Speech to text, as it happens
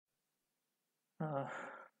Uh,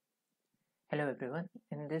 Hello everyone.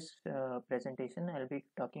 In this presentation, I'll be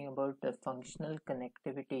talking about the functional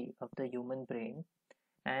connectivity of the human brain,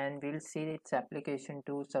 and we'll see its application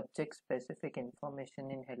to subject-specific information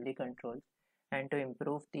in healthy controls and to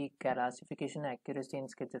improve the classification accuracy in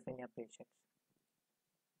schizophrenia patients.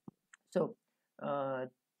 So, uh,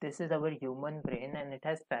 this is our human brain, and it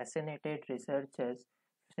has fascinated researchers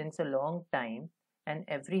since a long time, and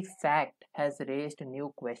every fact has raised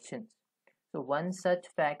new questions. So one such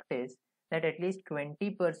fact is that at least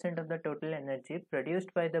 20% of the total energy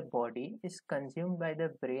produced by the body is consumed by the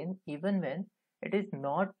brain even when it is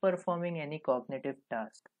not performing any cognitive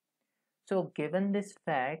task. So given this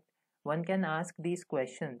fact, one can ask these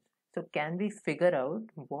questions. So can we figure out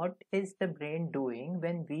what is the brain doing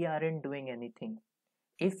when we aren't doing anything?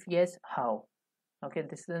 If yes, how? Okay,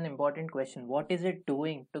 this is an important question. What is it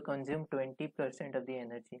doing to consume 20% of the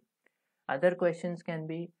energy? Other questions can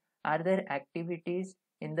be, are there activities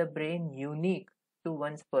in the brain unique to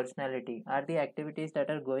one's personality? Are the activities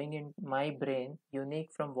that are going in my brain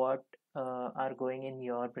unique from what are going in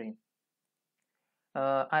your brain?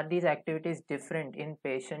 Are these activities different in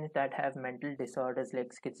patients that have mental disorders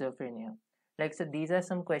like schizophrenia? So these are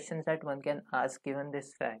some questions that one can ask given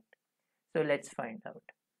this fact. So let's find out.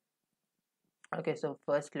 Okay, so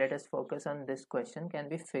first let us focus on this question. Can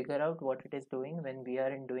we figure out what it is doing when we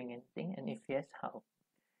aren't doing anything, and if yes, how?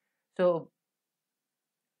 So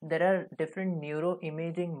there are different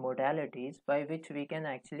neuroimaging modalities by which we can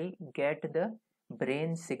actually get the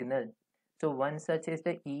brain signal. So one such is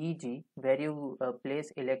the EEG, where you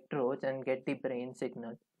place electrodes and get the brain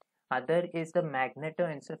signal. Other is the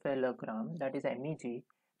magnetoencephalogram, that is MEG,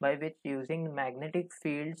 by which using magnetic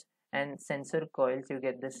fields and sensor coils you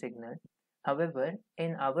get the signal. However,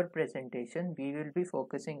 in our presentation, we will be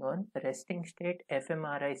focusing on resting state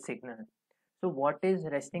fMRI signal. So what is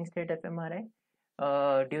resting state fMRI?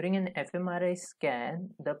 During an fMRI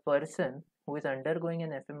scan, the person who is undergoing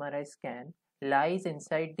an fMRI scan lies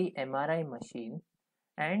inside the MRI machine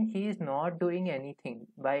and he is not doing anything.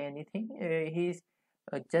 By anything, he is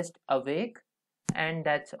just awake, and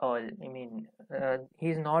that's all. He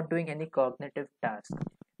is not doing any cognitive task.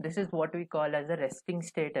 This is what we call as a resting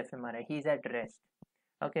state fMRI. He is at rest.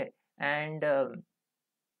 Okay, and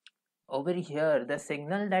over here, the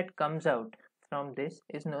signal that comes out from this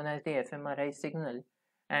is known as the fMRI signal,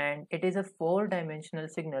 and it is a four-dimensional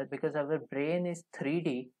signal because our brain is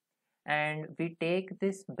 3D, and we take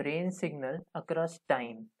this brain signal across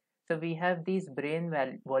time. So we have these brain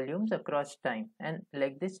volumes across time, and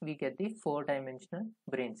like this we get the four-dimensional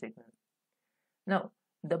brain signal. Now,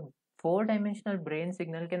 the four-dimensional brain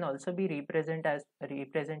signal can also be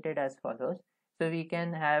represented as follows. So we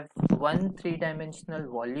can have one three-dimensional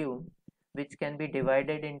volume which can be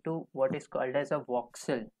divided into what is called as a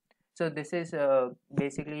voxel. So this is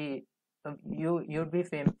basically you'd be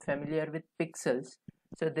familiar with pixels.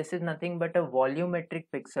 So this is nothing but a volumetric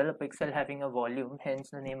pixel, a pixel having a volume,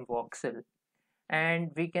 hence the name voxel.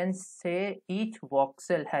 And we can say each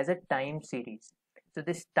voxel has a time series. So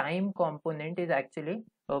this time component is actually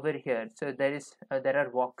over here. So there are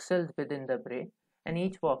voxels within the brain, and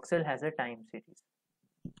each voxel has a time series.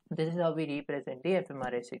 This is how we represent the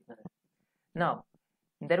fMRI signal. Now,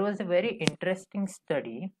 there was a very interesting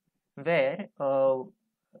study where Bharat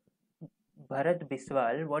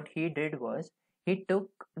Biswal, what he did was he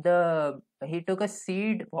took a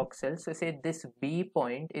seed voxel. So say this B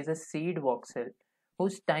point is a seed voxel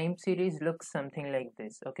whose time series looks something like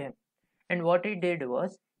this. Okay, and what he did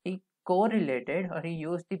was he correlated, or he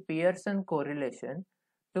used the Pearson correlation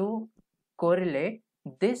to correlate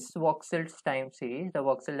this voxel's time series, the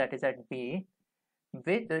voxel that is at B,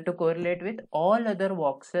 with to correlate with all other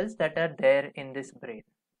voxels that are there in this brain.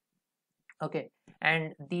 Okay,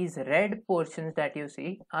 and these red portions that you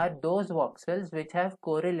see are those voxels which have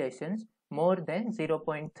correlations more than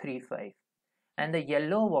 0.35, and the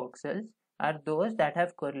yellow voxels are those that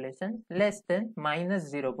have correlation less than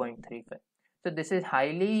minus 0.35. So this is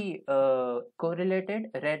highly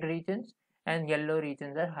correlated red regions, and yellow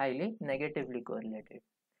regions are highly negatively correlated.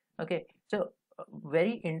 Okay, so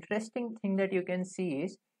very interesting thing that you can see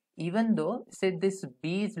is, even though say this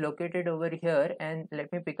B is located over here, and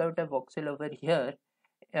let me pick out a voxel over here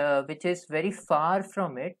which is very far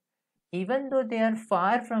from it, even though they are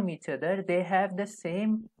far from each other, they have the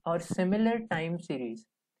same or similar time series.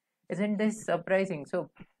 Isn't this surprising? So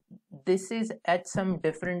this is at some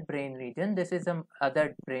different brain region, this is some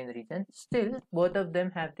other brain region, still both of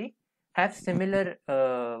them have similar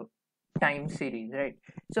time series, right?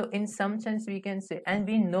 So in some sense we can say, and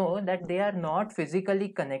we know that they are not physically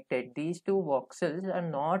connected, these two voxels are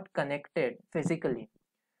not connected physically.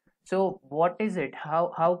 So what is it?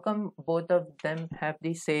 How come both of them have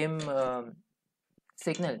the same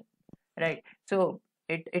signal, right? So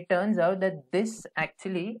it turns out that this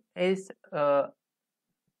actually is so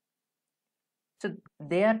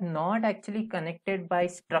they are not actually connected by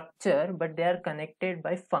structure, but they are connected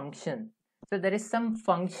by function. So there is some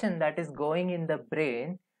function that is going in the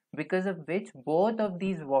brain, because of which both of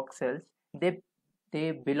these voxels, they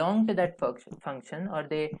they belong to that function, or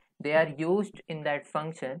they are used in that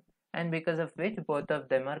function, and because of which both of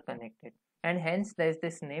them are connected, and hence there is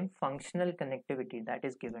this name functional connectivity that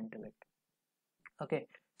is given to it. Okay,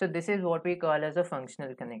 so this is what we call as a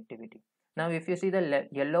functional connectivity. Now if you see the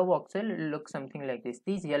yellow voxel, it looks something like this.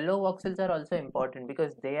 These yellow voxels are also important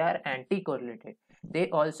because they are anti-correlated. They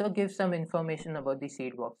also give some information about the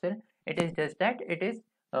seed voxel. It is just that it is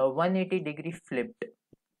 180-degree flipped,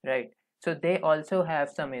 right? So they also have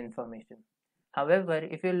some information. However,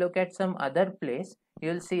 if you look at some other place,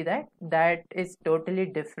 you'll see that that is totally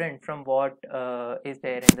different from what is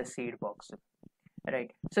there in the seed voxel, right?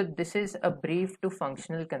 So this is a brief to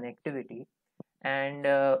functional connectivity. And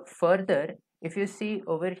further, if you see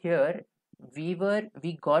over here,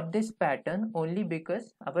 we got this pattern only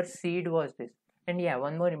because our seed was this. And yeah,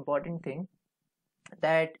 one more important thing,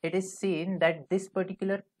 that it is seen that this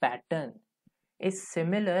particular pattern is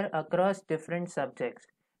similar across different subjects.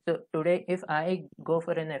 So today, if I go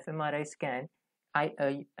for an fMRI scan,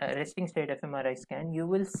 a resting state fMRI scan, you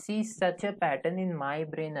will see such a pattern in my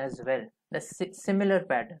brain as well, the similar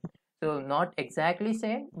pattern. So not exactly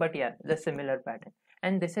same, but yeah, the similar pattern.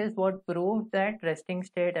 And this is what proves that resting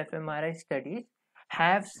state fMRI studies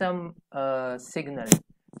have some signal.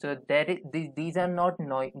 So there is these are not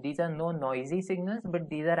these are no noisy signals, but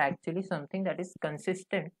these are actually something that is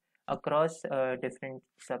consistent across different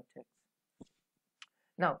subjects.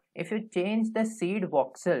 Now, if you change the seed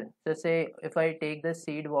voxel, so say if I take the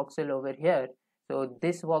seed voxel over here, so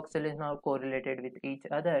this voxel is now correlated with each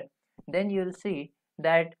other, then you'll see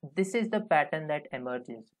that this is the pattern that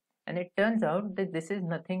emerges. And it turns out that this is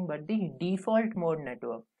nothing but the default mode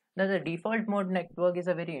network. Now, the default mode network is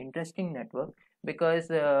a very interesting network because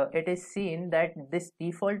it is seen that this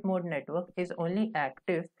default mode network is only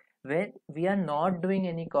active when we are not doing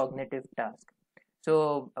any cognitive task.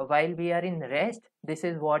 So while we are in rest, this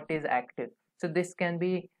is what is active. So this can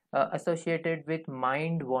be associated with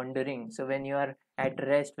mind wandering. So when you are at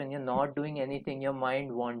rest, when you're not doing anything, your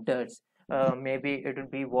mind wanders. Maybe it will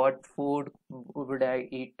be, what food would I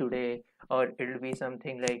eat today, or it will be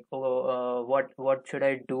something like, oh, what should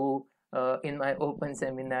I do in my open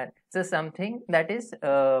seminar. So something that is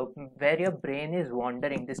where your brain is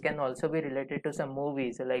wandering. This can also be related to some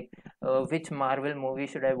movies, like which Marvel movie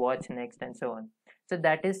should I watch next, and so on. So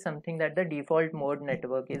that is something that the default mode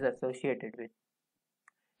network is associated with.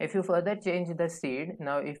 If you further change the seed,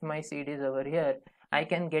 now if my seed is over here, I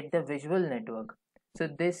can get the visual network. So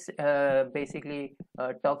this basically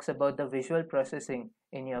talks about the visual processing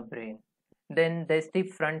in your brain. Then there's the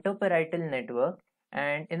frontoparietal network,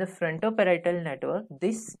 and in the frontoparietal network,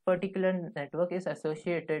 this particular network is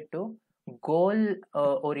associated to goal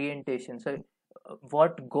orientation. So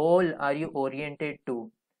what goal are you oriented to?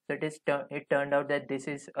 So it turned out that this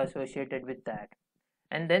is associated with that.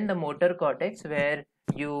 And then the motor cortex, where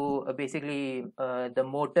you basically the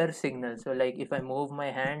motor signal. So like if I move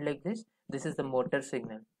my hand like this is the motor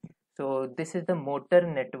signal. So this is the motor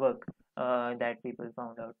network that people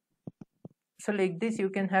found out. So like this, you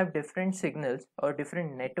can have different signals or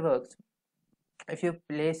different networks if you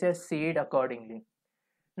place your seed accordingly.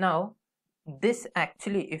 Now this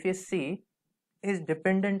actually, if you see, is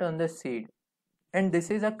dependent on the seed, and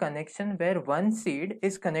this is a connection where one seed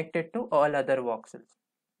is connected to all other voxels,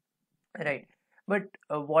 right? But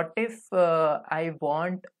what if I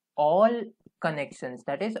want all connections,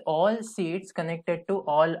 that is all seeds connected to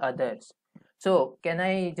all others? So can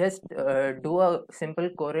I just do a simple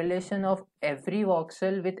correlation of every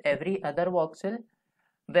voxel with every other voxel?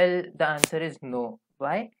 Well, the answer is no.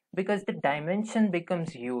 Why? Because the dimension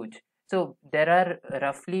becomes huge. So there are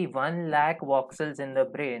roughly 1 lakh voxels in the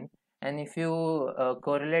brain, and if you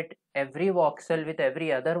correlate every voxel with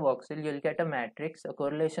every other voxel, you'll get a matrix, a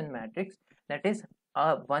correlation matrix, that is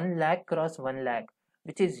 1 lakh cross 1 lakh,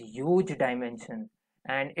 which is huge dimension,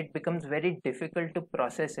 and it becomes very difficult to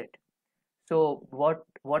process it. So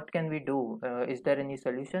what can we do? Is there any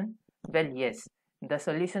solution? Well, yes, the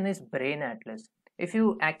solution is Brain Atlas. If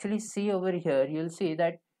you actually see over here, you'll see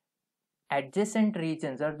that adjacent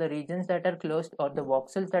regions, or the regions that are close, or the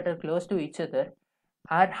voxels that are close to each other,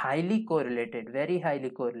 are highly correlated, very highly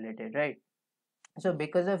correlated, right? So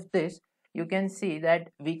because of this, you can see that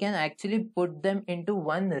we can actually put them into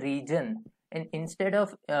one region, And instead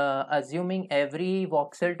of assuming every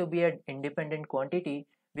voxel to be an independent quantity,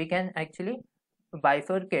 we can actually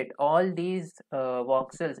bifurcate all these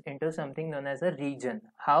voxels into something known as a region.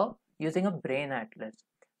 How? Using a brain atlas.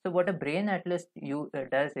 So what a brain atlas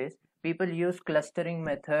does is, people use clustering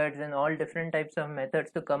methods and all different types of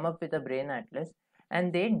methods to come up with a brain atlas,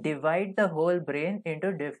 and they divide the whole brain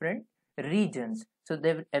into different regions. So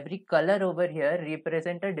every color over here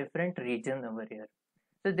represent a different region over here.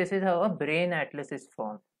 So this is how a brain atlas is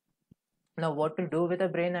formed. Now what to do with a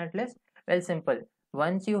brain atlas? Well, simple.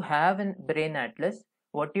 Once you have a brain atlas,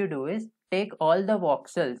 what you do is take all the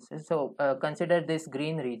voxels. So consider this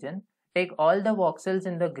green region. Take all the voxels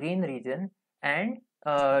in the green region and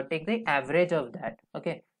take the average of that.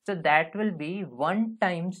 Okay. So that will be one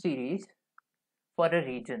time series for a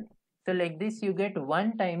region. So like this, you get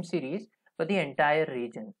one time series for the entire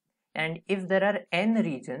region. And if there are n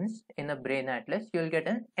regions in a brain atlas, you'll get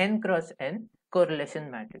an n cross n correlation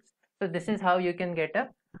matrix. So this is how you can get a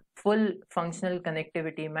full functional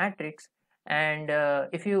connectivity matrix. And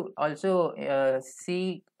if you also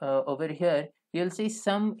see over here, you'll see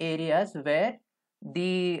some areas where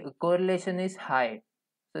the correlation is high.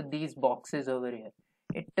 So these boxes over here,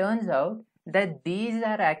 it turns out that these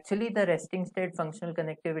are actually the resting state functional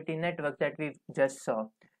connectivity network that we just saw.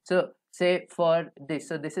 So say for this,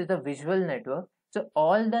 so this is the visual network. So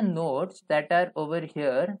all the nodes that are over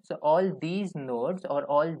here, so all these nodes or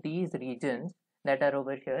all these regions that are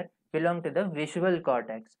over here belong to the visual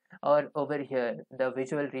cortex, or over here the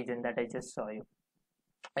visual region that I just saw you.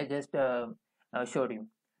 I just showed you,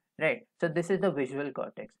 right? So this is the visual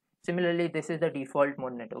cortex. Similarly, this is the default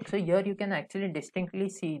mode network. So here you can actually distinctly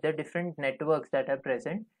see the different networks that are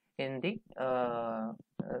present in the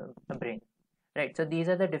brain, right? So these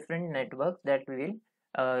are the different networks that we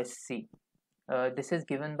will see. This is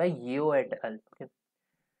given by Yeo et al. Okay.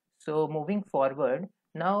 So moving forward,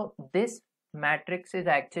 now this matrix is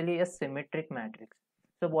actually a symmetric matrix.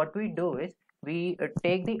 So what we do is we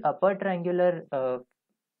take the upper triangular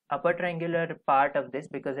part of this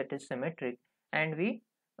because it is symmetric, and we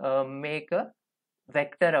make a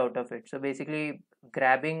vector out of it. So basically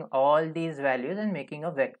grabbing all these values and making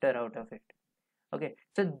a vector out of it. Okay,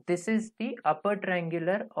 so this is the upper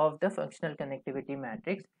triangular of the functional connectivity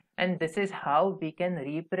matrix, and this is how we can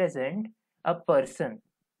represent a person.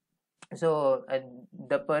 So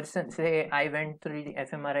the person, say I went through the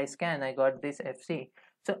fMRI scan, I got this FC,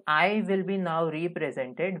 so I will be now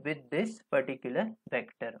represented with this particular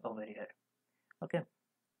vector over here. Okay,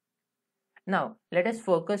 now let us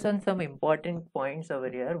focus on some important points over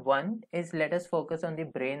here. One is, let us focus on the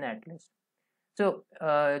brain atlas. So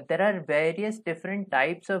there are various different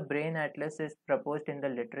types of brain atlases proposed in the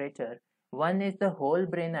literature. One is the whole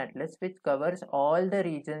brain atlas, which covers all the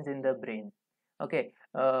regions in the brain. Okay,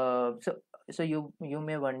 so you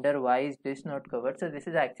may wonder, why is this not covered? So this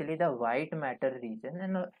is actually the white matter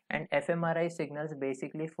region, and fMRI signals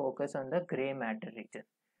basically focus on the gray matter region.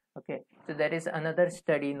 Okay, so there is another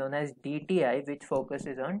study known as DTI, which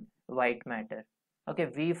focuses on white matter. Okay,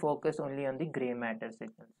 we focus only on the gray matter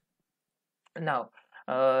signals. Now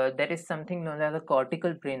there is something known as the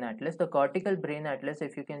cortical brain atlas. The cortical brain atlas,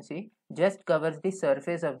 if you can see, just covers the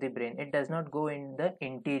surface of the brain. It does not go in the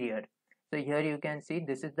interior. So here you can see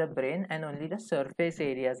this is the brain and only the surface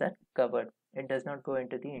areas are covered. It does not go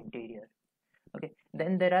into the interior. Okay,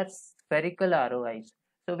 then there are spherical ROIs.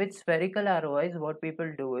 So with spherical ROIs, what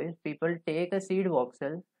people do is people take a seed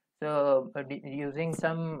voxel. So using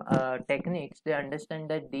some techniques, they understand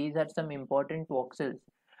that these are some important voxels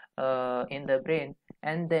in the brain,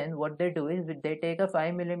 and then what they do is they take a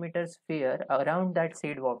 5 mm sphere around that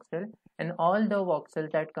seed voxel, and all the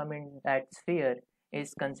voxels that come in that sphere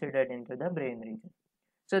is considered into the brain region.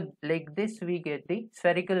 So like this we get the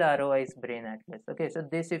spherical ROI's brain atlas. Okay, so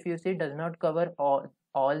this, if you see, does not cover all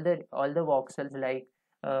the voxels like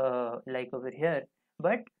over here,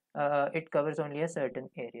 but it covers only a certain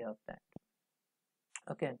area of that.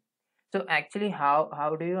 Okay, so actually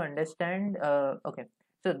how do you understand? Okay,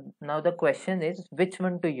 so now the question is which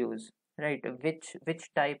one to use, right?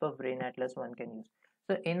 Which type of brain atlas one can use.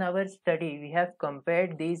 So in our study we have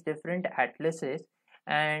compared these different atlases,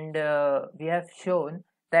 and we have shown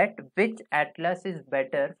that which atlas is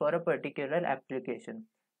better for a particular application.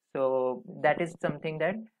 So that is something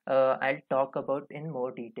that I'll talk about in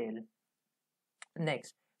more detail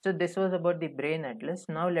next. So this was about the brain atlas.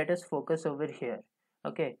 Now let us focus over here.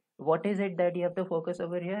 Okay, what is it that you have to focus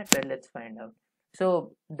over here? Well, let's find out.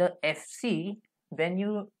 So the FC, when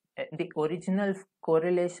you the original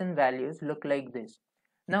correlation values look like this.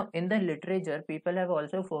 Now in the literature, people have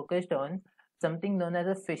also focused on something known as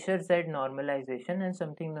a Fisher-Z normalization and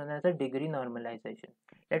something known as a degree normalization.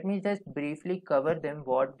 Let me just briefly cover them,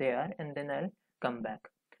 what they are, and then I'll come back.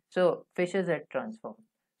 So Fisher-Z transform.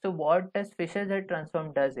 So what does Fisher-Z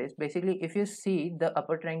transform does is, basically if you see the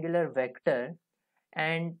upper triangular vector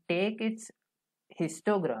and take its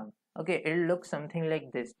histogram, okay, it'll look something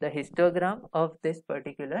like this, the histogram of this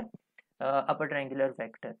particular upper triangular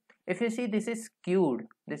vector. If you see, this is skewed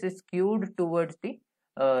towards the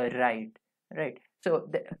right. So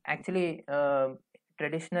actually,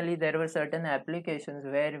 traditionally there were certain applications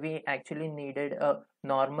where we actually needed a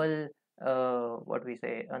normal, what we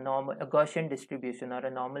say, a Gaussian distribution or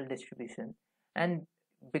a normal distribution, and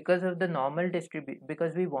because of the normal distribution,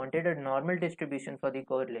 because we wanted a normal distribution for the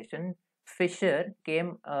correlation, Fisher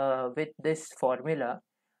came with this formula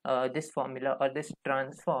or this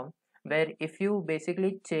transform, where if you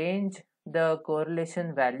basically change the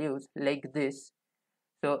correlation values like this,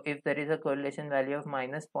 so if there is a correlation value of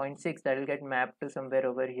minus 0.6, that will get mapped to somewhere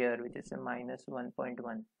over here, which is a minus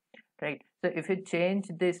 1.1, right? So if you change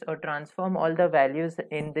this or transform all the values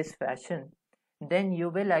in this fashion, then you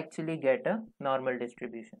will actually get a normal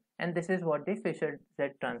distribution. And this is what the Fisher-Z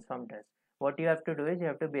transform does. What you have to do is, you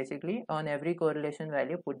have to basically on every correlation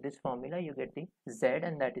value put this formula, you get the Z,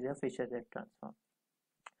 and that is a Fisher-Z transform.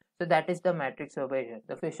 So that is the matrix over here,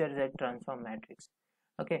 the Fisher-Z transform matrix.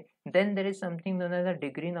 Okay, then there is something known as a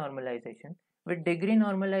degree normalization. With degree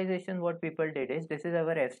normalization, what people did is, this is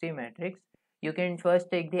our FC matrix. You can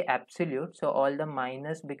first take the absolute, so all the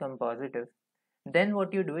minus become positive. Then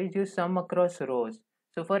what you do is you sum across rows.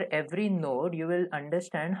 So for every node, you will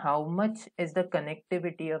understand how much is the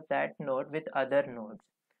connectivity of that node with other nodes.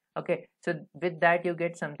 Okay, so with that you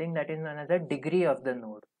get something that is known as a degree of the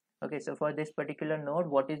node. Okay, so for this particular node,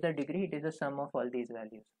 what is the degree? It is the sum of all these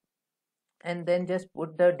values. And then just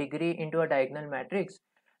put the degree into a diagonal matrix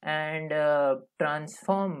and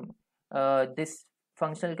transform this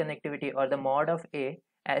functional connectivity or the mod of A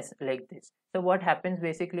as like this. So what happens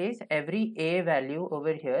basically is, every A value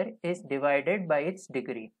over here is divided by its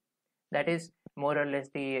degree. That is more or less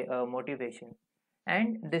the motivation.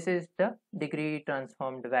 And this is the degree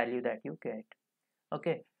transformed value that you get.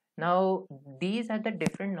 Okay, now these are the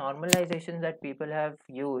different normalizations that people have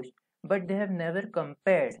used, but they have never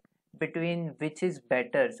compared between which is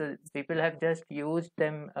better. So people have just used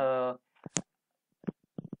them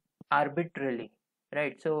arbitrarily,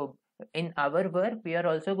 right? So in our work, we are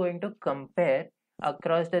also going to compare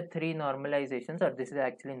across the three normalizations, or this is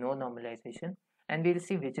actually no normalization, and we'll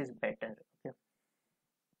see which is better. Okay.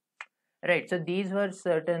 Right, so these were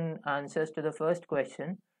certain answers to the first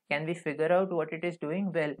question. Can we figure out what it is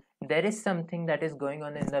doing? Well, there is something that is going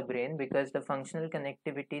on in the brain, because the functional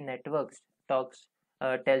connectivity networks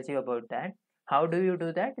tells you about that. How do you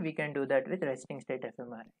do that? We can do that with resting state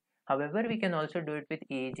fMRI. However, we can also do it with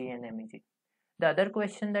EEG and MEG. The other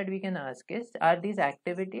question that we can ask is, are these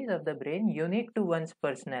activities of the brain unique to one's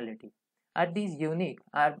personality? Are these unique?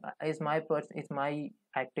 Is my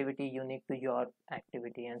activity unique to your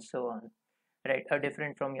activity, and so on, right? Or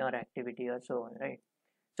different from your activity, or so on, right?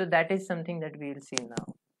 So that is something that we will see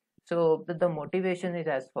now. So the motivation is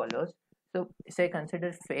as follows. So say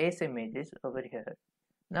consider face images over here.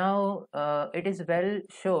 Now it is well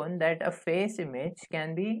shown that a face image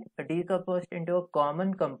can be decomposed into a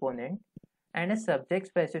common component and a subject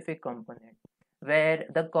specific component, where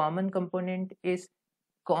the common component is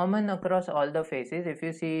common across all the faces. If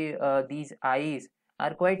you see, these eyes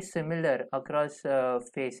are quite similar across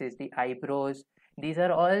faces, the eyebrows, these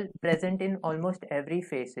are all present in almost every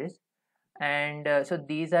faces, and so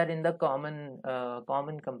these are in the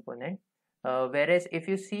common component. Whereas if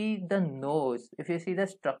you see the nose, if you see the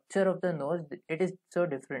structure of the nose, it is so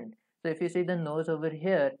different. So if you see the nose over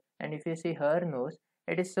here and if you see her nose,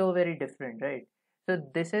 it is so very different, right? So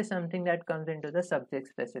this is something that comes into the subject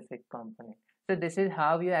specific component. So this is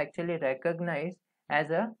how you actually recognize as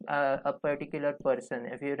a particular person.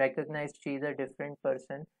 If you recognize she is a different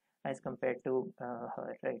person as compared to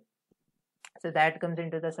her, right? So that comes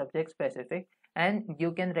into the subject specific, and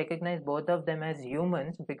you can recognize both of them as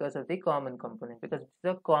humans because of the common component, because it's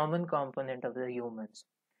the common component of the humans,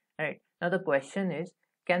 right? Now the question is,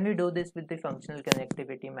 can we do this with the functional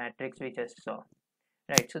connectivity matrix we just saw,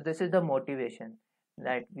 right? So this is the motivation,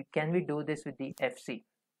 that can we do this with the FC.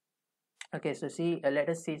 Okay, so see, let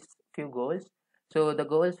us see few goals. So the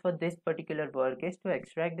goals for this particular work is to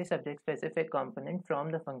extract the subject specific component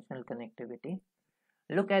from the functional connectivity,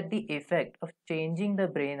 look at the effect of changing the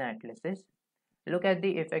brain atlases, look at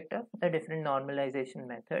the effect of the different normalization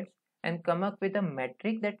methods, and come up with a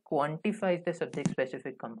metric that quantifies the subject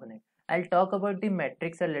specific component. I'll talk about the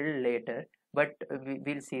metrics a little later, but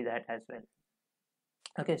we'll see that as well.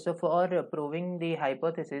 Okay, so for proving the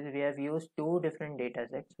hypothesis, we have used two different data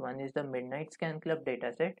sets. One is the Midnight Scan Club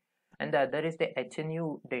dataset, and the other is the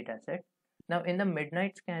HNU dataset. Now, in the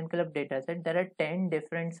Midnight Scan Club dataset, there are 10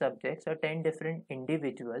 different subjects or 10 different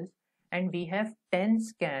individuals, and we have 10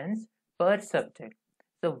 scans per subject.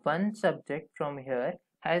 So, one subject from here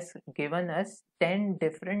has given us 10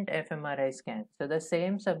 different fMRI scans. So, the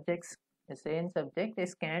same subject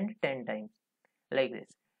is scanned 10 times like this.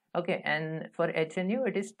 Okay, and for HNU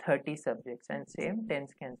it is 30 subjects and same 10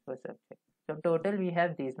 scans per subject. So total we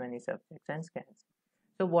have these many subjects and scans.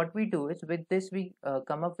 So what we do is with this we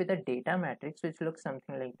come up with a data matrix which looks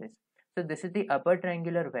something like this. So this is the upper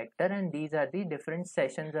triangular vector and these are the different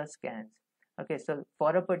sessions or scans. Okay, so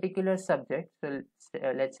for a particular subject, so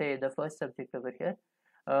let's say the first subject over here,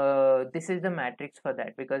 this is the matrix for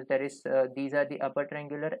that because there is these are the upper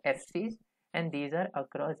triangular FCs and these are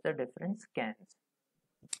across the different scans.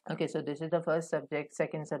 Okay, so this is the first subject,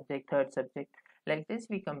 second subject, third subject. Like this,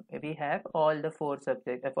 we have all the 40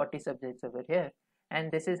 subjects over here,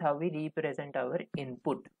 and this is how we represent our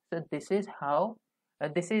input. So this is how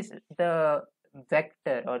this is the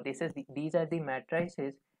vector, or these are the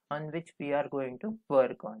matrices on which we are going to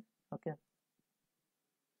work on. Okay.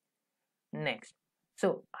 Next,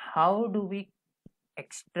 so how do we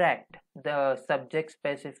extract the subject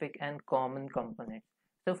specific and common components?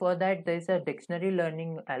 So for that there is a dictionary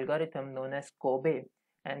learning algorithm known as Kobe,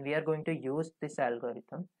 and we are going to use this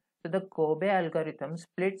algorithm. So the Kobe algorithm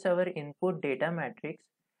splits our input data matrix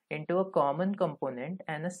into a common component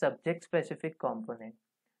and a subject specific component.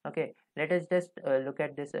 Okay, let us just look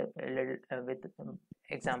at this a little with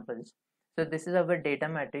examples. So this is our data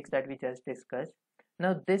matrix that we just discussed.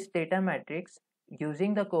 Now this data matrix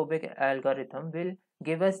using the Kobe algorithm will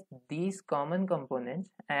give us these common components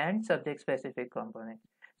and subject specific components.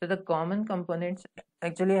 So the common components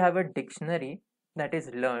actually have a dictionary that is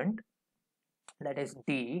learned, that is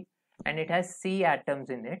D, and it has C atoms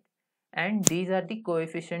in it, and these are the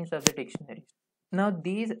coefficients of the dictionaries. Now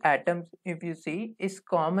these atoms, if you see, is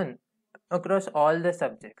common across all the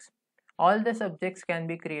subjects. All the subjects can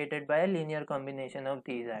be created by a linear combination of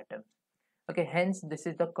these atoms. Okay, hence this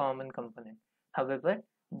is the common component. However,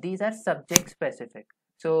 these are subject specific,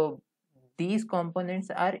 so these components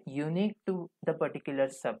are unique to the particular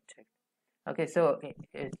subject. Okay, so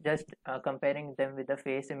it's just comparing them with the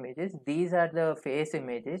face images. These are the face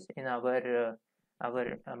images in our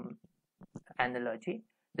analogy.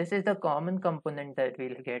 This is the common component that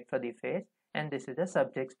we'll get for the face, and this is the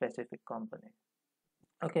subject specific component.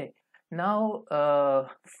 Okay, now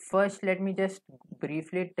first let me just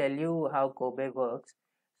briefly tell you how Kobe works.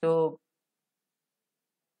 So,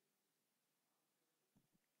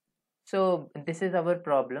 so this is our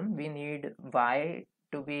problem. We need Y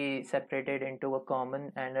to be separated into a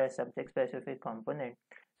common and a subject specific component.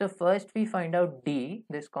 So first we find out D,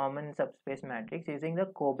 this common subspace matrix, using the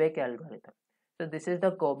Kobe algorithm. So this is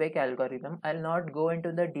the Kobe algorithm. I'll not go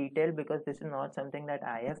into the detail because this is not something that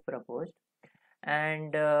I have proposed.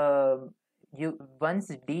 And you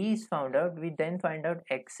once D is found out, we then find out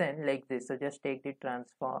Xn like this. So just take the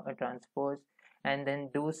transpose and then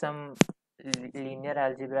do some linear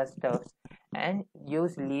algebra stuffs and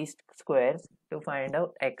use least squares to find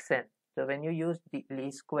out Xn. So when you use the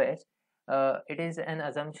least squares, it is an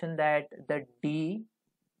assumption that the D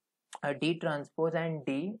transpose and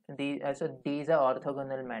so D is a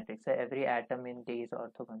orthogonal matrix. So every atom in D is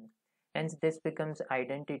orthogonal. Hence this becomes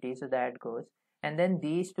identity. So that goes, and then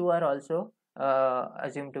these two are also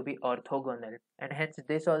assumed to be orthogonal, and hence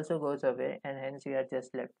this also goes away, and hence we are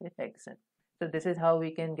just left with Xn. So this is how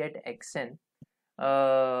we can get Xn.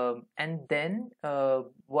 And then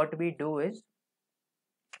what we do is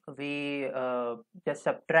we just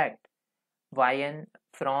subtract yn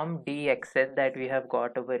from dxn that we have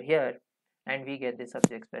got over here, and we get the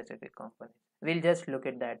subject specific component. We'll just look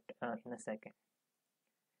at that in a second.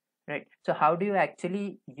 Right, so how do you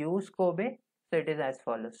actually use Kobe? So it is as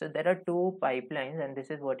follows. So there are two pipelines, and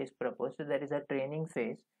this is what is proposed. So there is a training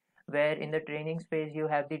phase, where in the training phase you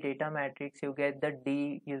have the data matrix, you get the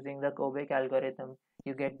D using the Kobe algorithm,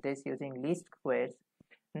 you get this using least squares.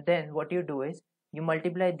 Then what you do is you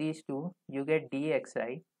multiply these two, you get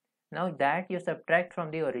dxi. Now that you subtract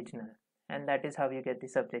from the original, and that is how you get the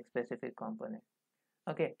subject specific component.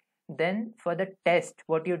 Okay, then for the test,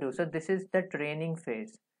 what you do, so this is the training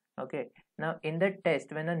phase. Okay, now in the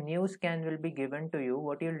test, when a new scan will be given to you,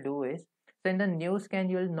 what you'll do is, so in the new scan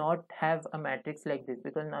you will not have a matrix like this,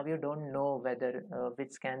 because now you don't know whether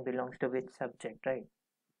which scan belongs to which subject, right?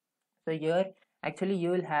 So here actually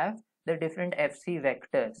you will have the different FC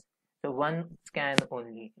vectors, so one scan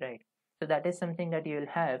only, right? So that is something that you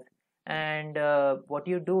will have. and what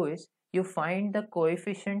you do is you find the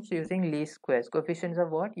coefficients using least squares. Coefficients of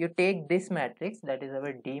what? You take this matrix, that is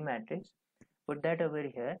our D matrix, put that over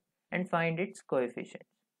here and find its coefficients.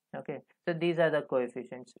 Okay, so these are the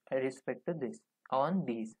coefficients with respect to this on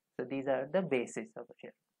these. So these are the bases over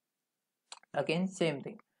here. Again, same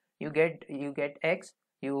thing. You get x,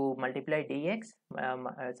 you multiply dx,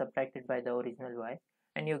 subtracted by the original y,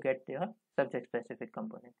 and you get your subject specific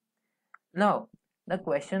component. Now, the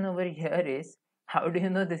question over here is, how do you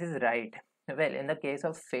know this is right? Well, in the case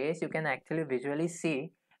of face, you can actually visually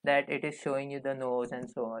see that it is showing you the nose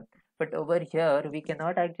and so on. But over here, we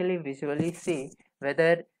cannot actually visually see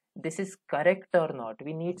whether this is correct or not.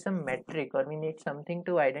 We need some metric, or we need something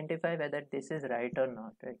to identify whether this is right or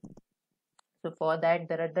not, right? So for that,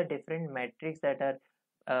 there are the different metrics that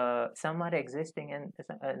are, some are existing, and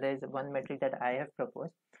there is one metric that I have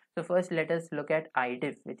proposed. So first, let us look at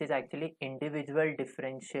IDIF, which is actually individual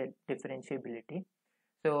differentiability.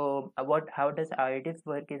 So how does IDIF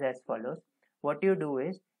work is as follows. What you do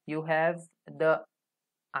is you have the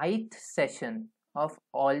ith session of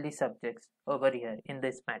all the subjects over here in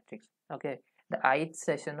this matrix. Okay, the ith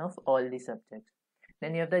session of all the subjects.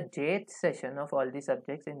 Then you have the jth session of all the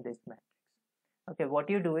subjects in this matrix. Okay, what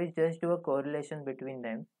you do is just do a correlation between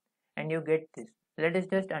them and you get this. Let us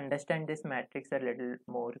just understand this matrix a little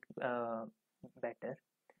more better.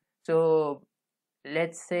 So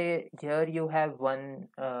let's say here you have one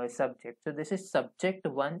subject. So this is subject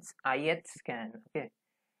 1's ith scan. Okay,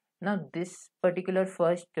 now this particular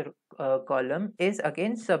first column is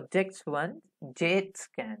again subjects 1's jth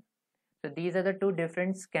scan. So these are the two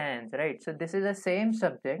different scans, right? So this is the same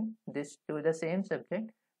subject, this to the same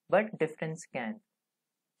subject, but different scans.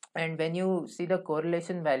 And when you see the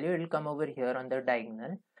correlation value, it will come over here on the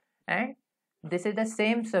diagonal, and this is the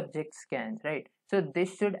same subject scans, right? So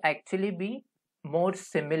this should actually be more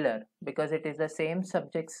similar because it is the same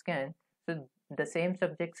subject scan. So the same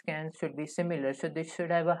subject scans should be similar, so this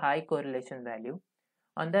should have a high correlation value.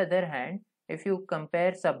 On the other hand, if you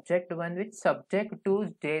compare subject 1 with subject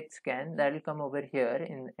 2's jth scan, that will come over here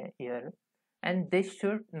in here, and this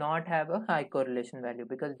should not have a high correlation value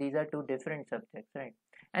because these are two different subjects, right?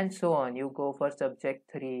 And so on. You go for subject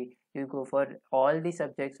 3, you go for all the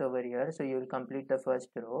subjects over here, so you will complete the first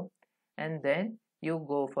row, and then you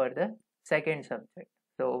go for the second subject.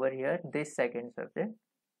 So over here, this second subject,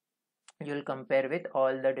 you will compare with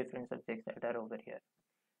all the different subjects that are over here,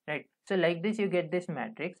 right? So like this you get this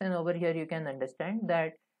matrix, and over here you can understand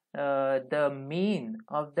that the mean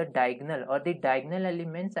of the diagonal or the diagonal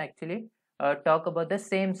elements actually talk about the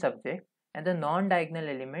same subject, and the non-diagonal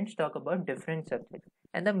elements talk about different subjects,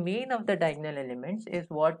 and the mean of the diagonal elements is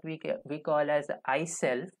what we call as I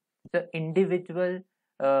self, the individual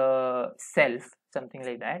self, something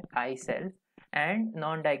like that, I self, and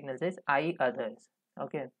non-diagonals is I others.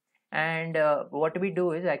 Okay, and what we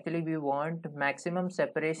do is actually we want maximum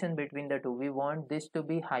separation between the two. We want this to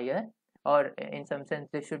be higher, or in some sense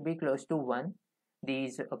this should be close to 1,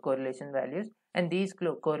 these correlation values, and these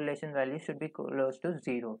correlation values should be close to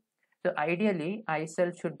 0. So ideally I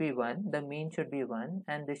self should be 1, the mean should be 1,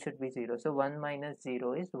 and this should be 0. So 1 minus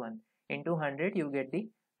 0 is 1. Into 100 you get the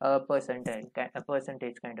percentile, a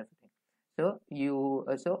percentage kind of thing. So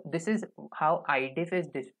this is how IDIF is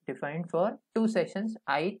defined for two sessions,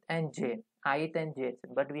 ith and j,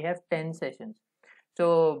 but we have 10 sessions.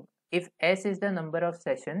 So if S is the number of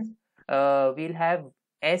sessions, we'll have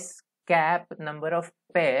S cap number of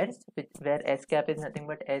pairs, where S cap is nothing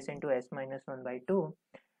but S into S minus 1 by 2,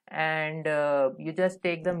 and you just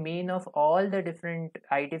take the mean of all the different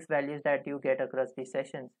IDIF values that you get across the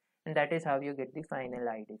sessions, and that is how you get the final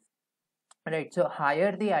IDIF. Right, so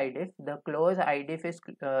higher the IDIF, the close IDIF is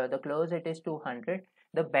the close it is to 100,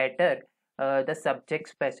 the better the subject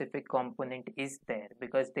specific component is there,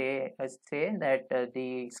 because they say that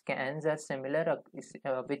the scans are similar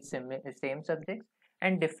with same subjects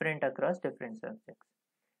and different across different subjects.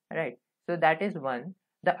 Right, so that is one.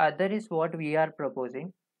 The other is what we are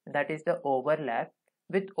proposing, that is the overlap.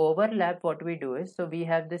 With overlap, what we do is, so we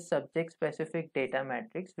have this subject specific data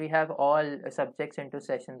matrix, we have all subjects into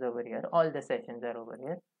sessions over here, all the sessions are over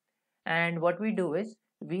here, and what we do is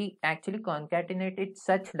we actually concatenate it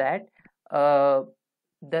such that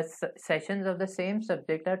the sessions of the same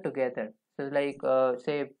subject are together. So like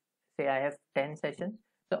say I have 10 sessions,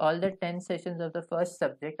 so all the 10 sessions of the first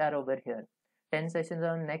subject are over here, 10 sessions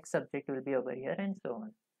on next subject will be over here, and so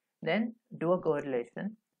on. Then do a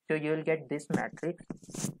correlation, so you will get this matrix.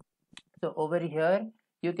 So over here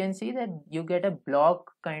you can see that you get a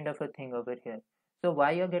block kind of a thing over here. So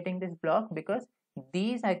why you're getting this block? Because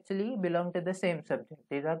these actually belong to the same subject.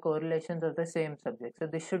 These are correlations of the same subject. So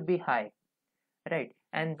this should be high, right?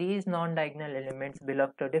 And these non-diagonal elements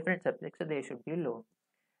belong to different subjects, so they should be low.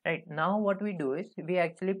 Right, now what we do is we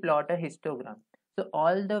actually plot a histogram. So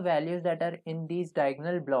all the values that are in these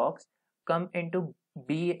diagonal blocks come into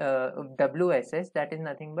WSS, that is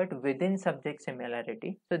nothing but within subject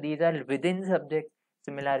similarity. So these are within subject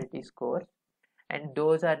similarity scores, and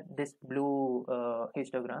those are this blue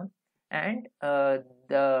histogram, and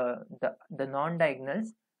the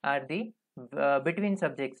non-diagonals are the between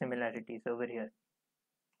subject similarities over here.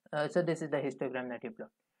 So this is the histogram that you plot.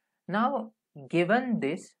 Now, given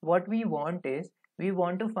this, what we want is we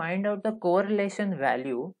want to find out the correlation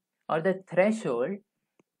value or the threshold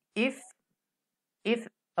if if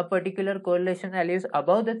a particular correlation value is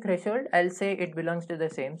above the threshold, I'll say it belongs to the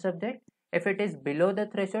same subject. If it is below the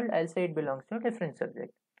threshold, I'll say it belongs to a different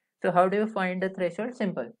subject. So how do you find the threshold?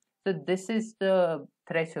 Simple. So this is the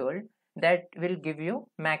threshold that will give you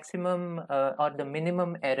maximum or the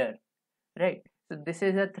minimum error, right? So this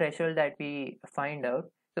is a threshold that we find out.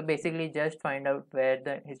 So basically just find out where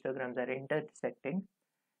the histograms are intersecting,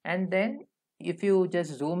 and then if you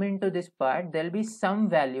just zoom into this part, there'll be some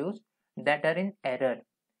values that are in error,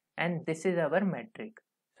 and this is our metric.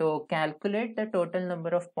 So calculate the total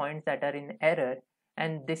number of points that are in error,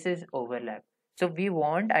 and this is overlap. So we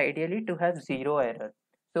want ideally to have zero error.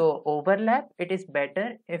 So overlap, it is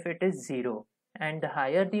better if it is zero, and the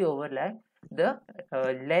higher the overlap, the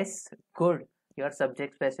less good your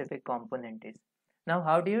subject specific component is. Now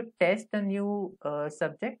how do you test a new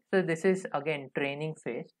subject? So this is again training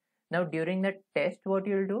phase. Now during the test, what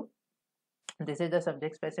you'll do, this is the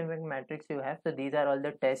subject specific matrix you have. So these are all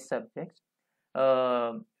the test subjects.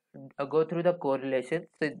 uh, Go through the correlation.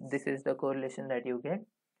 So this is the correlation that you get.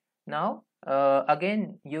 Now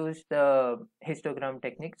again use the histogram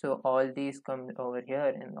technique. So all these come over here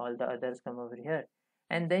and all the others come over here,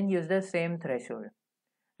 and then use the same threshold,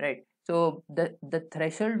 right? So the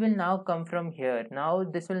threshold will now come from here. Now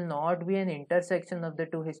this will not be an intersection of the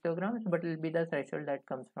two histograms, but it will be the threshold that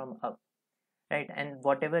comes from up, right? And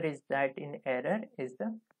whatever is that in error is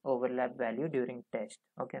the overlap value during test.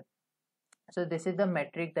 Okay, so this is the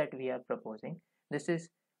metric that we are proposing. This is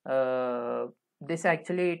this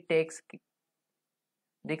actually takes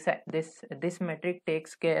this metric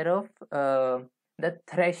takes care of the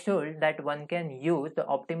threshold that one can use, the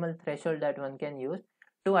optimal threshold that one can use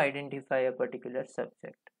to identify a particular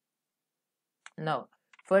subject. Now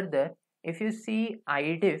further, if you see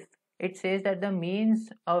IDIF, it says that the means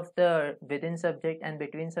of the within subject and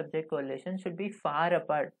between subject correlation should be far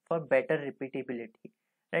apart for better repeatability,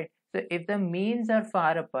 right? So if the means are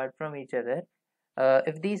far apart from each other,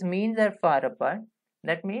 if these means are far apart,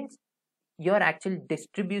 that means your actual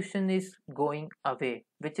distribution is going away,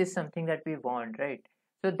 which is something that we want, right?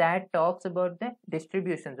 So that talks about the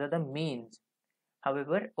distributions or the means.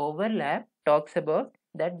 However, overlap talks about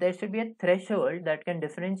that there should be a threshold that can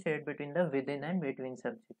differentiate between the within and between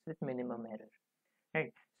subjects with minimum error,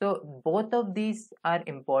 right? So both of these are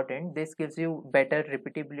important. This gives you better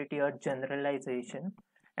repeatability or generalization,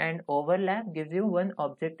 and overlap gives you one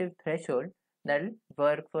objective threshold that will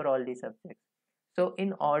work for all the subjects. So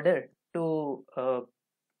in order to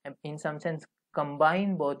in some sense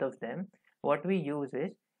combine both of them, what we use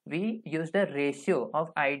is we use the ratio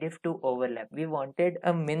of IDIF to overlap. We wanted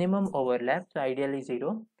a minimum overlap, so ideally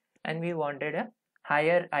 0, and we wanted a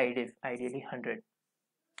higher IDIF, ideally 100.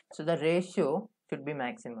 So the ratio should be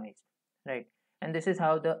maximized, right? And this is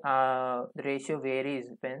how the ratio varies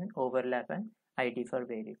when overlap and IDIF are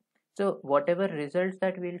varied. So whatever results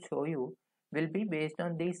that we'll show you will be based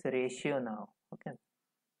on this ratio now. Okay,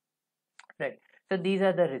 right? So these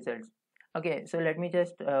are the results. Okay, so let me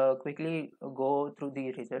just quickly go through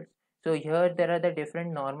the results. So here there are the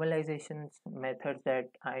different normalization methods that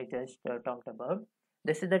I just talked about.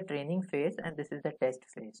 This is the training phase and this is the test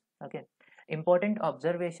phase. Okay, important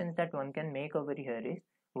observations that one can make over here is,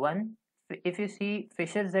 one, if you see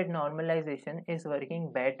Fisher Z normalization is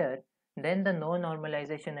working better than the no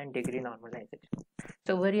normalization and degree normalization.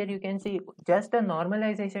 So over here you can see just a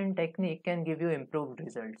normalization technique can give you improved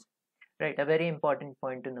results, right? A very important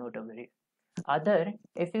point to note over here. Other,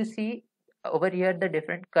 if you see over here, the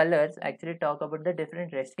different colors actually talk about the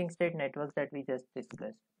different resting state networks that we just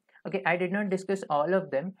discussed. Okay, I did not discuss all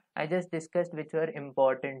of them. I just discussed which were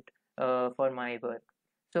important for my work.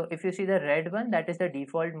 So if you see the red one, that is the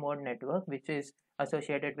default mode network, which is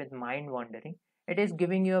associated with mind wandering. It is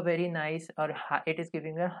giving you a very nice, or it is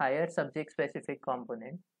giving a higher subject specific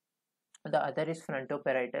component. The other is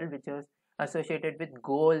frontoparietal, which is associated with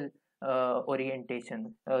goal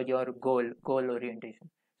orientation, your goal orientation.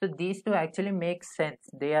 So these two actually make sense.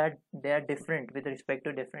 They are different with respect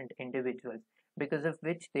to different individuals, because of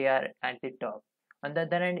which they are at the top. On the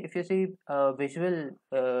other hand, if you see visual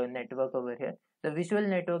network over here, the visual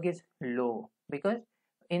network is low because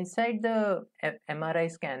inside the MRI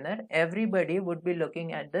scanner, everybody would be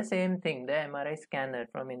looking at the same thing, the MRI scanner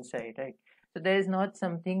from inside, right? So there is not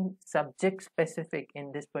something subject specific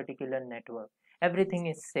in this particular network. Everything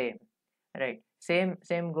is same, right? Same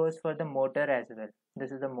goes for the motor as well.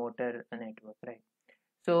 This is the motor network, right?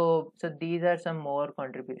 So these are some more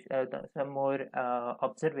contribution, some more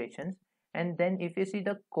observations. And then if you see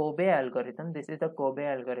the Kobe algorithm, this is the Kobe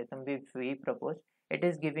algorithm which we propose. It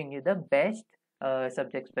is giving you the best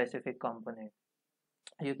subject specific component.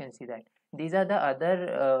 You can see that these are the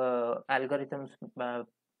other algorithms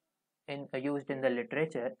used in the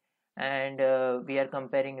literature, and we are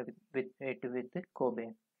comparing it with the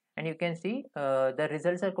Kobe. And you can see the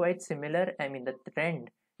results are quite similar. I mean, the trend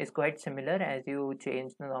is quite similar as you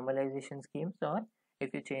change the normalization schemes, or if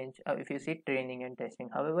you change, if you see training and testing.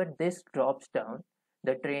 However, this drops down.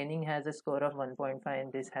 The training has a score of 1.5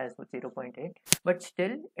 and this has 0.8, but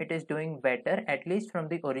still it is doing better, at least from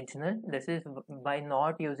the original. This is by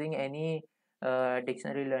not using any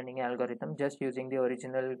dictionary learning algorithm, just using the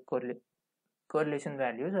original correlation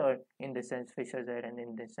values, or in this sense Fisher's error and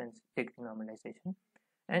in this sense degree normalization.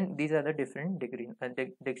 And these are the different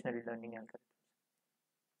dictionary learning algorithms.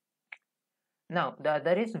 Now the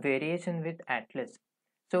other is variation with atlas.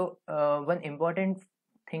 So one important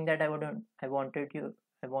thing that I want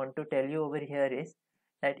to tell you over here is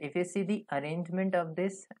that if you see the arrangement of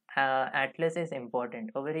this atlas is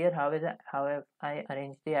important over here. How have I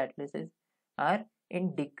arranged the atlases are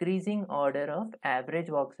in decreasing order of average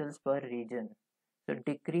voxels per region. So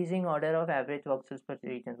decreasing order of average voxels per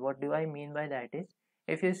region. What do I mean by that is,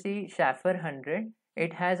 if you see Schaffer 100,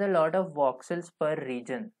 it has a lot of voxels per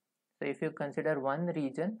region. So if you consider one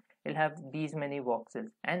region, you'll have these many voxels,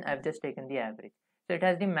 and I've just taken the average. So it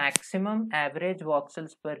has the maximum average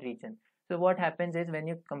voxels per region. So what happens is, when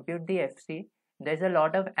you compute the FC, there's a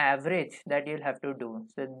lot of average that you'll have to do.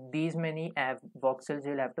 So these many voxels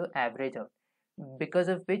you'll have to average out, because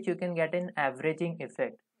of which you can get an averaging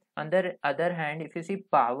effect. On the other hand, if you see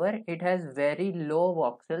power, it has very low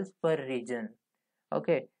voxels per region.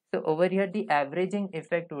 Okay, so over here the averaging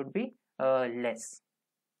effect would be less.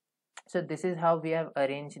 So this is how we have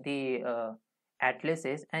arranged the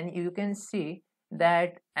atlases, and you can see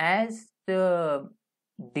that as the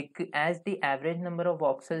average number of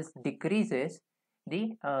voxels decreases,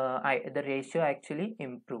 the ratio actually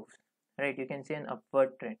improves, right? You can see an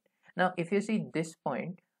upward trend. Now if you see this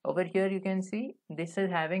point over here, you can see this is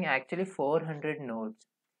having actually 400 nodes,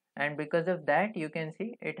 and because of that you can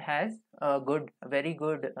see it has a very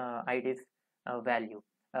good IDIF value,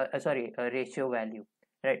 ratio value,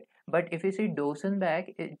 right? But if you see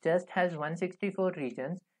Dosenbach, it just has 164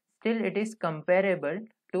 regions. Still it is comparable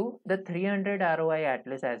to the 300 ROI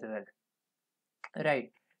atlas as well,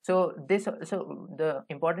 right? So the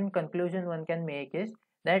important conclusion one can make is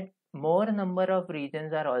that more number of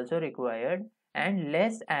regions are also required, and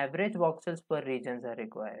less average voxels per regions are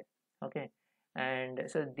required. Okay, and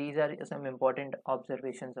so these are some important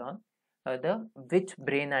observations on the which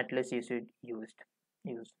brain atlas you should use.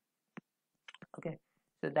 Okay,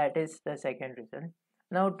 so that is the second result.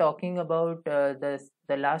 Now talking about the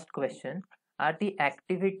last question, are the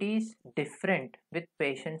activities different with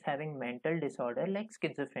patients having mental disorder like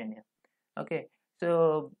schizophrenia? Okay,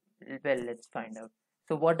 so well, let's find out.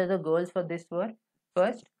 So what are the goals for this work?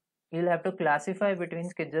 First, you'll have to classify between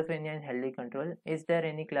schizophrenia and healthy control. Is there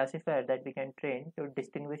any classifier that we can train to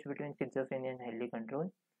distinguish between schizophrenia and healthy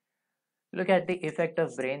control? Look at the effect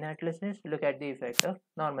of brain atlases, look at the effect of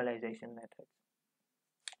normalization methods.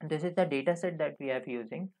 This is the data set that we are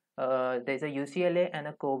using. There's a UCLA and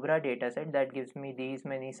a COBRA data set that gives me these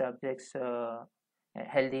many subjects,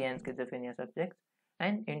 healthy and schizophrenia subjects,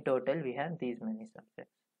 and in total we have these many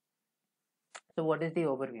subjects. So what is the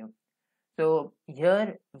overview? So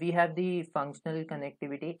here we have the functional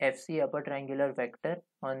connectivity FC upper triangular vector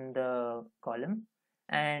on the column,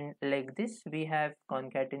 and like this we have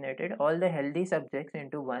concatenated all the healthy subjects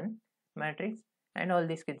into one matrix and all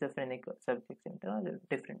the schizophrenic subjects into a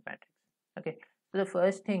different matrix. Okay, so the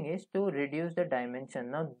first thing is to reduce the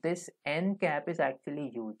dimension. Now this n cap is actually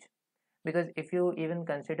huge, because if you even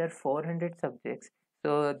consider 400 subjects,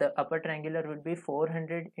 so the upper triangular would be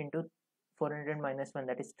 400 into 400 minus 1,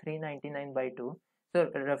 that is 399 by 2. So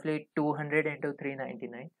roughly 200 into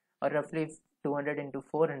 399, or roughly 200 into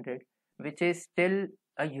 400, which is still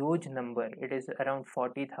a huge number. It is around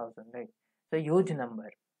 40,000, right? So huge number,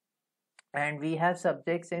 and we have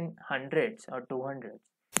subjects in hundreds or 200s.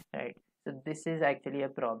 right? So this is actually a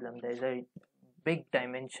problem. There's a big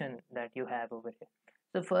dimension that you have over here.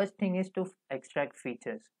 So first thing is to extract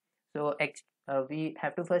features. So we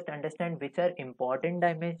have to first understand which are important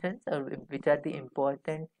dimensions, or which are the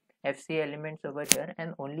important FC elements over here,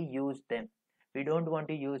 and only use them. We don't want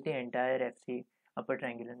to use the entire FC upper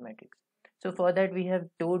triangular matrix. So for that we have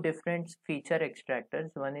two different feature extractors.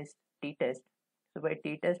 One is t-test. So by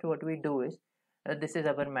t-test what we do is, this is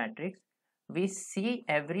our matrix. We see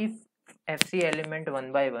every FC element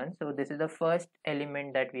one by one. So this is the first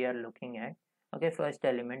element that we are looking at. Okay, first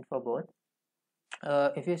element for both.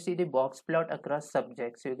 If you see the box plot across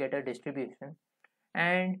subjects, you get a distribution,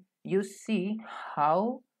 and you see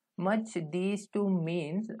how much these two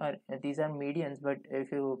means are. These are medians, but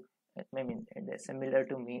if you, I mean, they're similar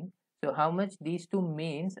to mean. So how much these two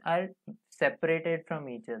means are separated from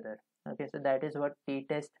each other. Okay, so that is what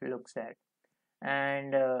t-test looks at.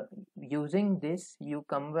 And using this you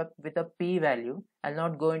come up with a p-value. I'll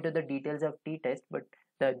not go into the details of t-test, but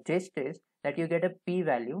the gist is that you get a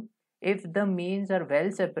p-value. If the means are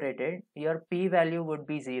well separated, your p-value would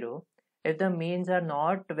be 0. If the means are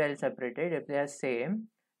not well separated, if they are same,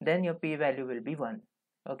 then your p-value will be 1.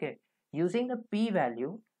 Okay, using the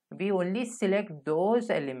p-value, we only select those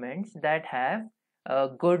elements that have a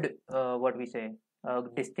good what we say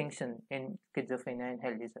distinction in schizophrenia in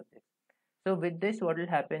healthy subjects. So with this, what will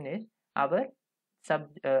happen is our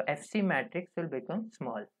FC matrix will become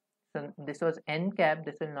small. So this was n cap.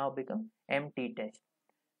 This will now become MT test,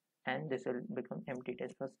 and this will become MT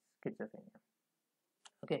test for schizophrenia.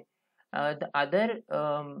 Okay. The other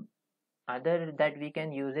that we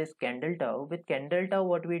can use is Kendall tau. With Kendall tau,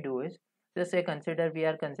 what we do is, just say consider we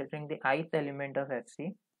are considering the ith element of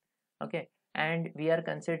FC. Okay, and we are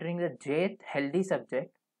considering the jth healthy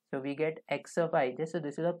subject. So we get x of ij. So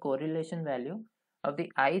this is a correlation value of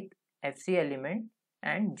the ith FC element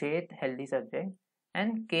and jth healthy subject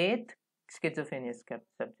and kth schizophrenia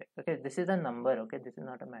subject. Okay, this is a number. Okay, this is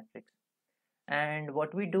not a matrix. And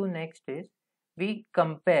what we do next is we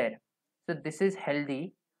compare. So this is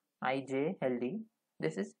healthy, ij healthy.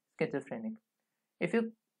 This is schizophrenic. If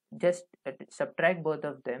you just subtract both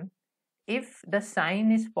of them, if the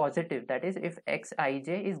sign is positive, that is if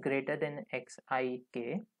xij is greater than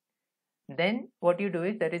xik, then what you do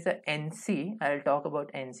is, there is a nc. I'll talk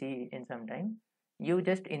about nc in some time. You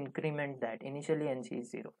just increment that. Initially nc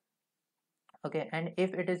is 0. Okay, and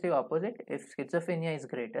if it is the opposite, if schizophrenia is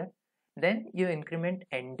greater, then you increment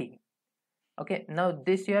nd. Okay, now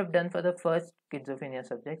this you have done for the first schizophrenia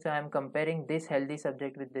subject. So I am comparing this healthy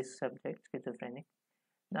subject with this subject, schizophrenic.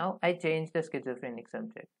 Now I change the schizophrenic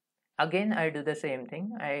subject. Again, I do the same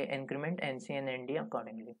thing. I increment NC and ND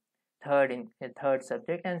accordingly. Third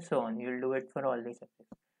subject, and so on. You'll do it for all these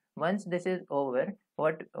subjects. Once this is over,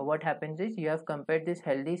 what happens is, you have compared this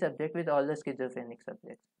healthy subject with all the schizophrenic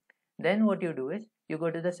subjects. Then what you do is, you go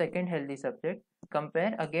to the second healthy subject,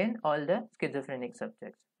 compare again all the schizophrenic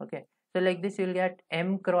subjects. Okay, so like this you'll get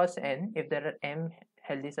m cross n. If there are m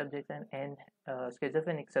healthy subjects and n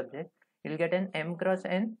schizophrenic subjects, you'll get an m cross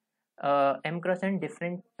n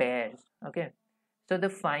different pairs. Okay, so the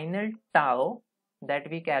final tau that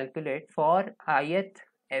we calculate for ith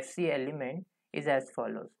FC element is as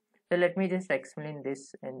follows. So let me just explain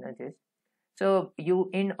this in a gist. So you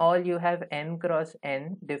have m cross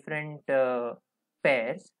n different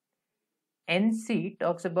pairs. NC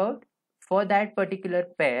talks about, for that particular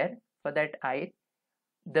pair, for that ith,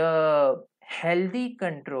 the healthy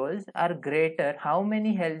controls are greater. How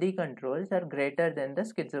many healthy controls are greater than the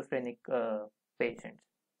schizophrenic patients?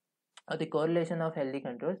 Or the correlation of healthy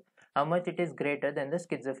controls, how much it is greater than the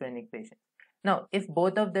schizophrenic patient. Now, if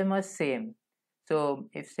both of them are same, so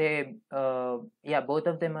if say, both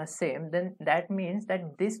of them are same, then that means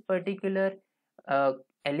that this particular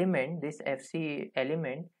element, this FC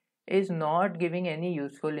element, is not giving any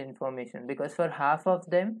useful information, because for half of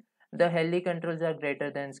them, the healthy controls are greater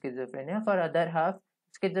than schizophrenia. For other half,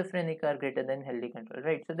 schizophrenic are greater than healthy control,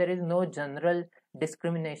 right? So there is no general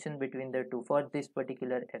discrimination between the two for this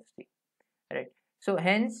particular FC, right? So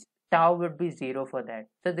hence tau would be 0 for that.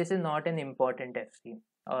 So this is not an important FC,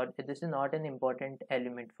 or this is not an important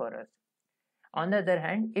element for us. On the other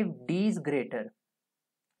hand, if D is greater,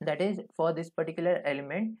 that is, for this particular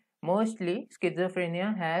element, mostly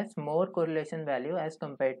schizophrenia has more correlation value as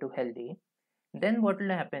compared to healthy, then what will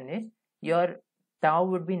happen is, your tau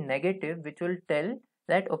would be negative, which will tell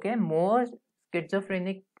that, okay, more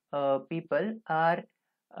schizophrenic people are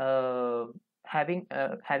having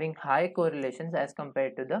high correlations as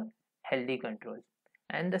compared to the healthy controls,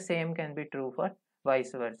 and the same can be true for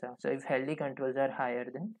vice versa. So if healthy controls are higher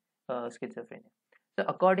than schizophrenia. So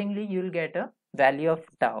accordingly, you'll get a value of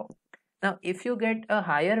tau. Now, if you get a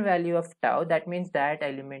higher value of tau, that means that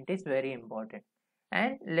element is very important.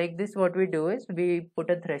 And like this, what we do is we put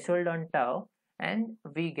a threshold on tau and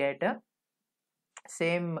we get a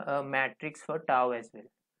same matrix for tau as well.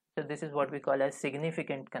 So this is what we call as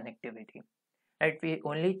significant connectivity. Right? We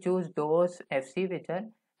only choose those FC which are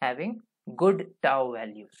having good tau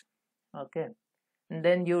values. Okay. And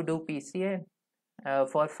then you do PCA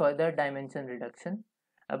for further dimension reduction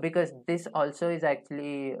because this also is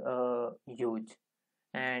actually huge,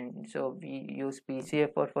 and so we use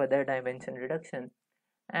PCA for further dimension reduction,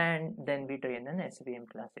 and then we train an SVM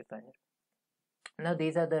classifier. Now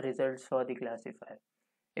these are the results for the classifier.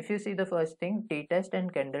 If you see the first thing, t-test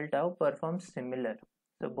and Kendall tau perform similar,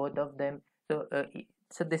 so both of them.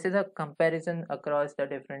 So this is a comparison across the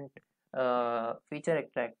different feature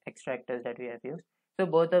extractors that we have used. So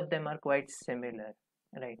both of them are quite similar,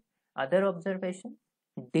 right? Other observation,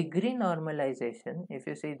 degree normalization, if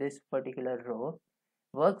you see this particular row,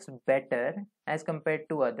 works better as compared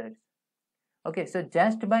to others. Okay, so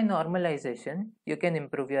just by normalization you can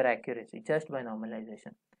improve your accuracy, just by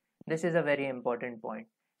normalization. This is a very important point.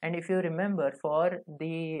 And if you remember, for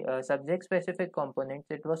the subject specific components,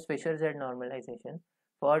 it was Fisher-Z normalization.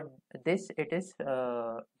 For this, it is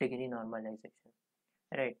degree normalization,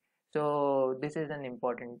 right? So this is an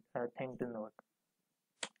important thing to note.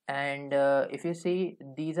 And if you see,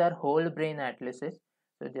 these are whole brain atlases.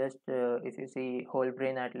 So just if you see whole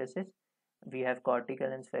brain atlases, we have cortical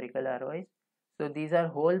and spherical ROIs. So these are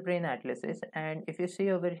whole brain atlases, and if you see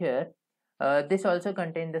over here, this also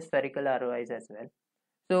contains the spherical ROIs as well.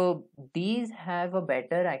 So these have a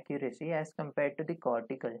better accuracy as compared to the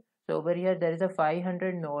cortical. So over here there is a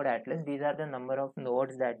 500 node atlas. These are the number of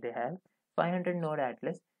nodes that they have. 500 node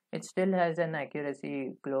atlas. It still has an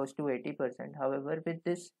accuracy close to 80%. However, with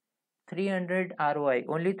this 300 ROI,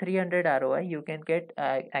 only 300 ROI, you can get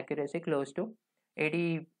accuracy close to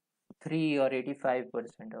 83 or 85%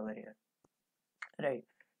 over here, right?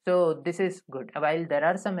 So this is good. While there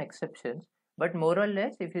are some exceptions, but more or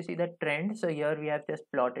less, if you see the trend, so here we have just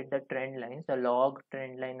plotted the trend lines, a log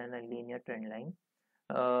trend line and a linear trend line.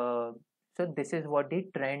 So this is what the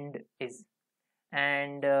trend is.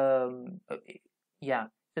 And yeah,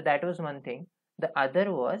 so that was one thing. The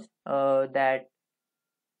other was that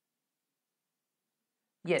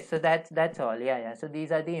yes, so that's all. Yeah. So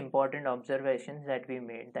these are the important observations that we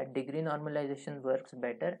made, that degree normalization works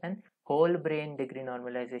better and whole brain degree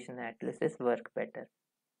normalization atlases work better.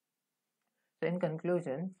 So in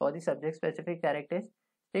conclusion, for the subject specific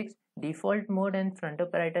characteristics, default mode and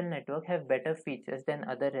frontoparietal network have better features than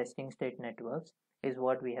other resting state networks, is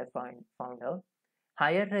what we have found out.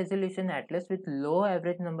 Higher resolution atlas with low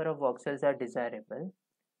average number of voxels are desirable.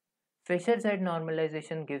 Fisher-Z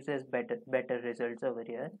normalization gives us better results over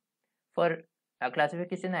here. For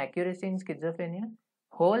classification accuracy in schizophrenia,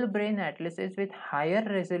 whole brain atlases with higher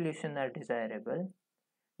resolution are desirable.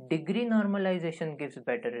 Degree normalization gives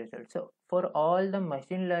better results. So for all the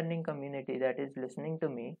machine learning community that is listening to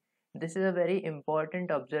me, this is a very important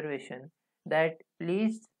observation, that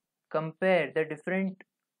please compare the different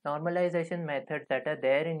normalization methods that are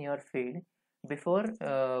there in your field before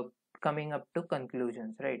coming up to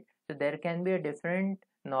conclusions, right? So there can be a different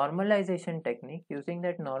normalization technique. Using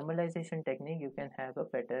that normalization technique, you can have a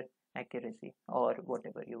better accuracy or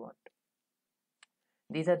whatever you want.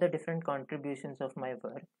 These are the different contributions of my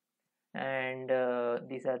work, and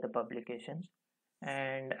these are the publications.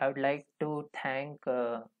 And I would like to thank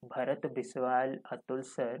Bharat Biswal, Atul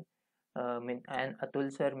sir, and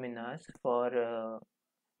Atul sir Minas for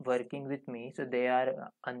working with me. So they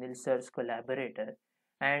are Anil sir's collaborator,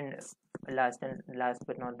 and last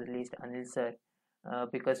but not the least, Anil sir,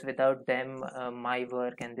 because without them, my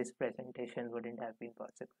work and this presentation wouldn't have been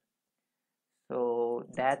possible. So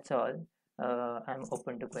that's all. I'm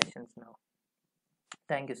open to questions now.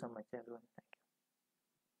 Thank you so much, everyone.